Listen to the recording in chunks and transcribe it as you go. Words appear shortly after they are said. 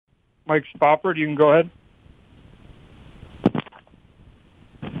Mike Spofford, you can go ahead.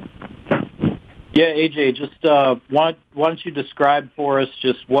 Yeah, AJ, just why don't you describe for us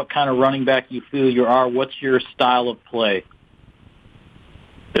just what kind of running back you feel you are? What's your style of play?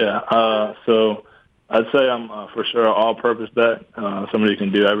 Yeah, so I'd say I'm for sure an all-purpose back. Somebody who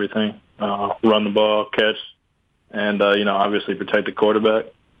can do everything, run the ball, catch, and, obviously protect the quarterback.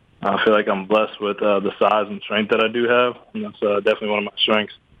 I feel like I'm blessed with the size and strength that I do have, and that's definitely one of my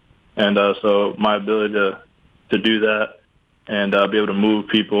strengths. And so my ability to do that and be able to move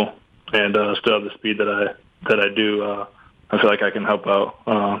people and still have the speed that I do, I feel like I can help out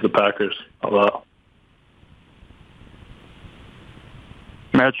the Packers a lot.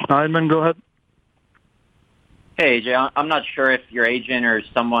 Matt Schneidman, go ahead. Hey, AJ, I'm not sure if your agent or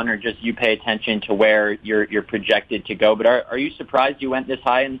someone or just you pay attention to where you're projected to go, but are you surprised you went this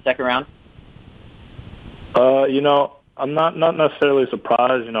high in the second round? I'm not necessarily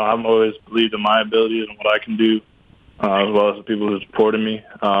surprised. I've always believed in my abilities and what I can do, as well as the people who supported me.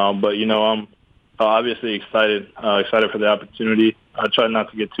 But I'm obviously excited for the opportunity. I try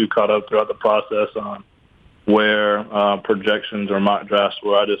not to get too caught up throughout the process on where projections or mock drafts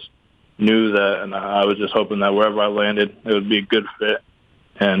were. I just knew that, and I was just hoping that wherever I landed, it would be a good fit,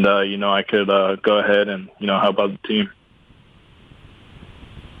 and I could go ahead and help out the team.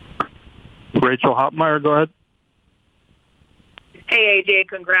 Rachel Hopmeyer, go ahead. Hey, AJ,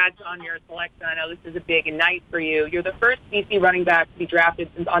 congrats on your selection. I know this is a big night for you. You're the first BC running back to be drafted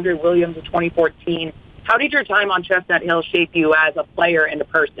since Andre Williams in 2014. How did your time on Chestnut Hill shape you as a player and a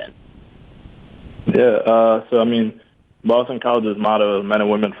person? Yeah, Boston College's motto is men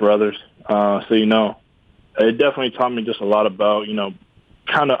and women for others. It definitely taught me just a lot about,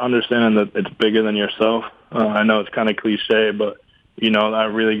 kind of understanding that it's bigger than yourself. I know it's kind of cliche, but, I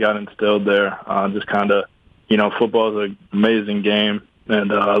really got instilled there. Just kind of, football is an amazing game,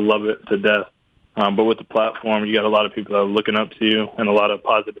 and I love it to death. But with the platform, you got a lot of people that are looking up to you and a lot of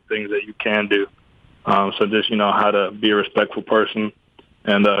positive things that you can do. So just, how to be a respectful person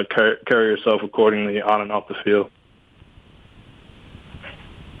and carry yourself accordingly on and off the field.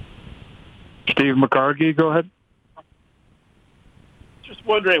 Steve McCargy, go ahead. Just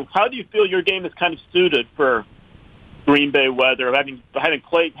wondering, how do you feel your game is kind of suited for Green Bay weather? Having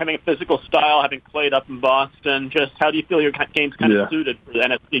a physical style, having played up in Boston, just how do you feel your game's kind of suited for the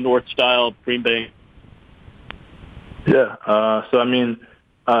NFC North style Green Bay? Yeah.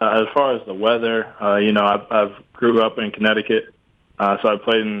 As far as the weather, I've grew up in Connecticut. So I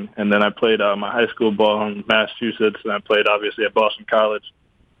played and then I played my high school ball in Massachusetts, and I played obviously at Boston College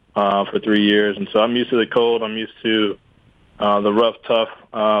for 3 years. And so I'm used to the cold. I'm used to the rough, tough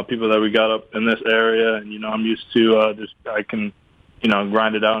people that we got up in this area. And, I'm used to I can,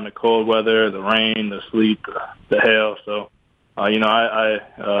 grind it out in the cold weather, the rain, the sleet, the hail. So,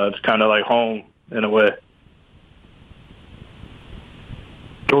 it's kind of like home in a way.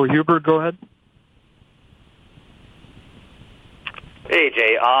 Joe Hubert, go ahead. Hey,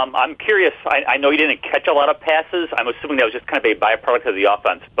 Jay, I'm curious. I know you didn't catch a lot of passes. I'm assuming that was just kind of a byproduct of the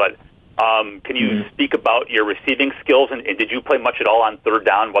offense. But can you speak about your receiving skills, and did you play much at all on third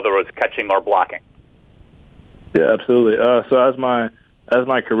down, whether it was catching or blocking? Yeah, absolutely. So as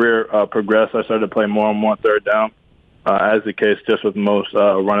my career progressed, I started to play more and more third down, as the case just with most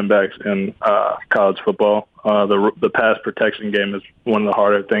running backs in college football. The pass protection game is one of the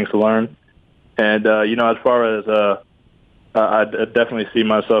harder things to learn. And, as far as I definitely see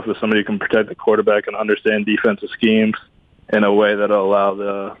myself as somebody who can protect the quarterback and understand defensive schemes in a way that will allow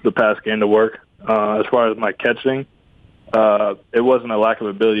the pass game to work. As far as my catching, it wasn't a lack of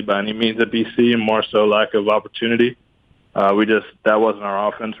ability by any means at BC, and more so lack of opportunity. That wasn't our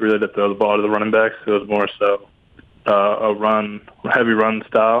offense really to throw the ball to the running backs. It was more so a heavy run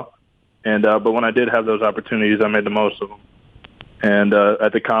style. And but when I did have those opportunities, I made the most of them. And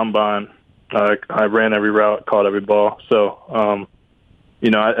at the combine, I ran every route, caught every ball. So,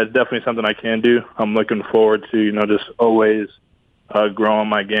 it's definitely something I can do. I'm looking forward to, just always growing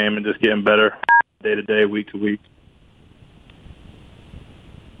my game and just getting better day to day, week to week.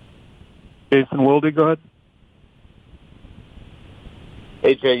 Jason Wilde, go ahead.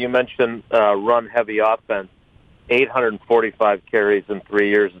 AJ, you mentioned run-heavy offense. 845 carries in 3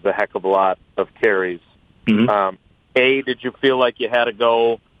 years is a heck of a lot of carries. Mm-hmm. Did you feel like you had to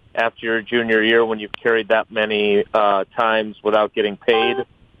go after your junior year when you've carried that many times without getting paid?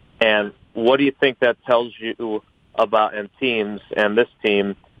 And what do you think that tells you about, and teams, and this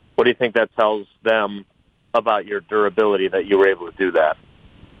team, what do you think that tells them about your durability that you were able to do that?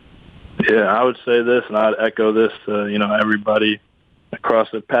 Yeah, I would say this, and I'd echo this to, everybody across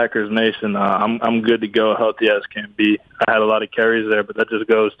the Packers nation. I'm good to go, healthy as can be. I had a lot of carries there, but that just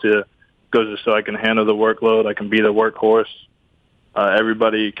goes to, goes to show I can handle the workload. I can be the workhorse.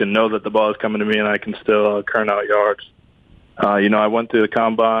 Everybody can know that the ball is coming to me, and I can still churn out yards. I went through the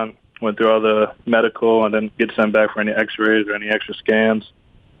combine, went through all the medical, and then get sent back for any x-rays or any extra scans.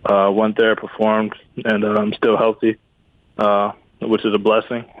 Went there, performed, and I'm still healthy, which is a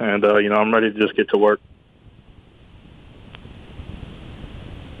blessing. And, I'm ready to just get to work.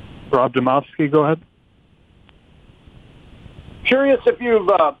 Rob Domofsky, go ahead. Curious if you've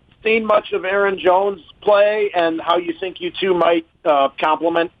seen much of Aaron Jones play and how you think you two might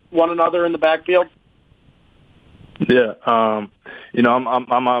complement one another in the backfield. Yeah, I'm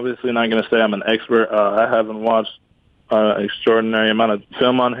obviously not going to say I'm an expert. I haven't watched an extraordinary amount of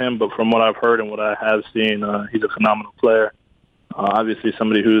film on him, but from what I've heard and what I have seen, he's a phenomenal player. Obviously,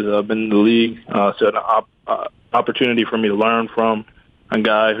 somebody who's been in the league, so an opportunity for me to learn from a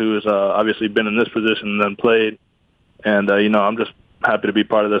guy who's obviously been in this position and then played. And, I'm just happy to be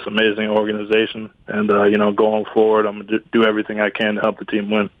part of this amazing organization. And, going forward, I'm going to do everything I can to help the team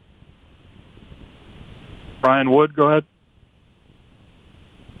win. Brian Wood, go ahead.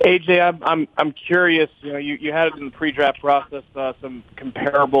 AJ, I'm curious. You had it in the pre-draft process, some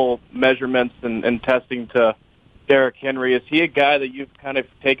comparable measurements and testing to Derrick Henry. Is he a guy that you've kind of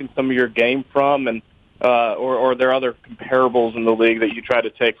taken some of your game from, and or are there other comparables in the league that you try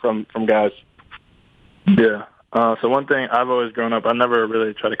to take from guys? Yeah. So one thing I've always grown up, I never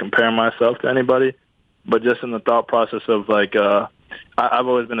really try to compare myself to anybody, but just in the thought process of I've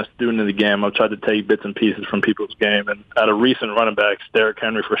always been a student of the game. I've tried to take bits and pieces from people's game, and at a recent running backs, Derrick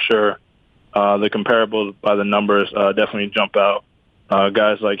Henry for sure. The comparables by the numbers definitely jump out.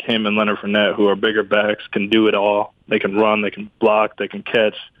 Guys like him and Leonard Fournette, who are bigger backs, can do it all. They can run, they can block, they can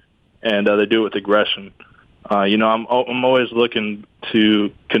catch, and they do it with aggression. I'm always looking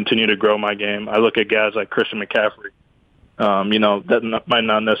to continue to grow my game. I look at guys like Christian McCaffrey. That might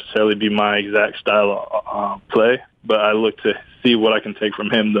not necessarily be my exact style of play, but I look to see what I can take from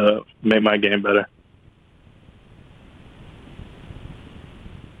him to make my game better.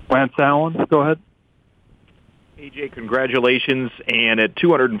 Lance Allen, go ahead. AJ, congratulations. And at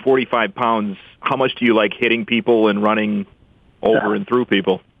 245 pounds, how much do you like hitting people and running over and through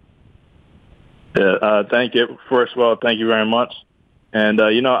people? Yeah, thank you. First of all, thank you very much. And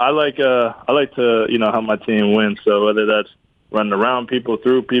I like to help my team win. So whether that's running around people,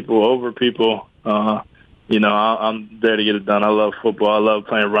 through people, over people, I'm there to get it done. I love football. I love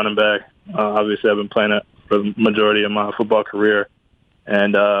playing running back. Obviously, I've been playing it for the majority of my football career,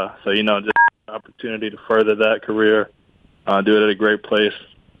 and just an opportunity to further that career, do it at a great place,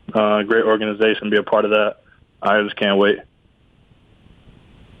 great organization, be a part of that. I just can't wait.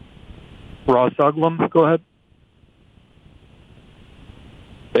 Ross Uglum, go ahead.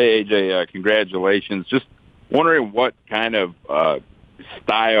 Hey, AJ, congratulations. Just wondering what kind of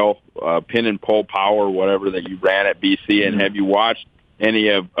style, pin and pull power, whatever, that you ran at BC, and have you watched any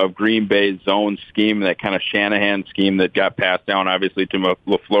of Green Bay's zone scheme, that kind of Shanahan scheme that got passed down, obviously, to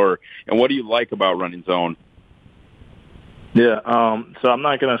LaFleur? And what do you like about running zone? Yeah, so I'm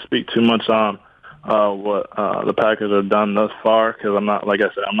not going to speak too much on what the Packers have done thus far, because I'm not, like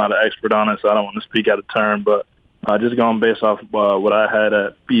I said, I'm not an expert on it, so I don't want to speak out of turn. But just going based off what I had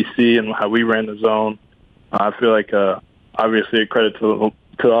at BC and how we ran the zone, I feel like obviously a credit to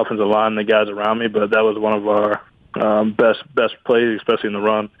the offensive line and the guys around me, but that was one of our best plays, especially in the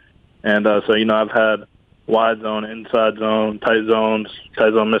run. And so I've had wide zone, inside zone, tight zone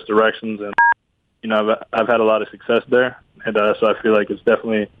misdirections, and I've had a lot of success there. And so I feel like it's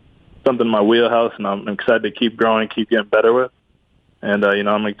definitely something in my wheelhouse, and I'm excited to keep growing, keep getting better with. And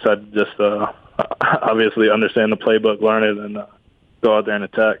I'm excited to just obviously understand the playbook, learn it, and go out there and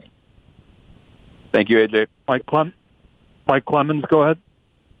attack. Thank you, AJ. Mike Clemens, go ahead.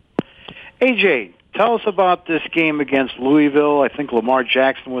 AJ, tell us about this game against Louisville. I think Lamar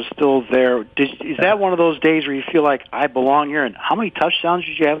Jackson was still there. Is that one of those days where you feel like I belong here? And how many touchdowns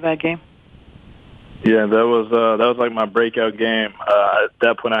did you have in that game? Yeah, that was like my breakout game. At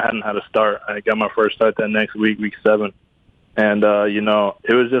that point, I hadn't had a start. I got my first start that next week, week 7, and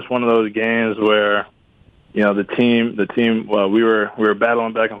it was just one of those games where the team. Well, we were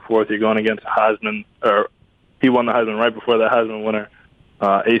battling back and forth. You're going against Heisman, or he won the Heisman right before the Heisman winner,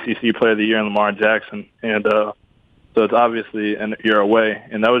 ACC Player of the Year, and Lamar Jackson, and so it's obviously, and you're away,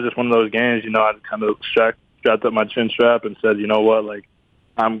 and that was just one of those games. I kind of strapped up my chin strap and said, you know what, like,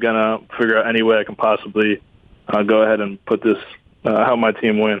 I'm going to figure out any way I can possibly go ahead and put this, help my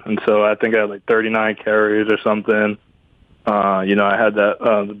team win. And so I think I had like 39 carries or something. I had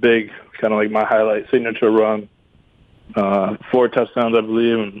that, the big, kind of like my highlight signature run, 4 touchdowns, I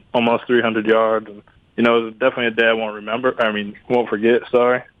believe, and almost 300 yards. And, it was definitely a day I won't forget,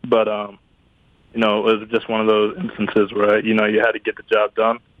 sorry. but you know, it was just one of those instances where you know you had to get the job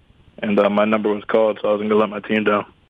done, and my number was called, so I wasn't gonna let my team down.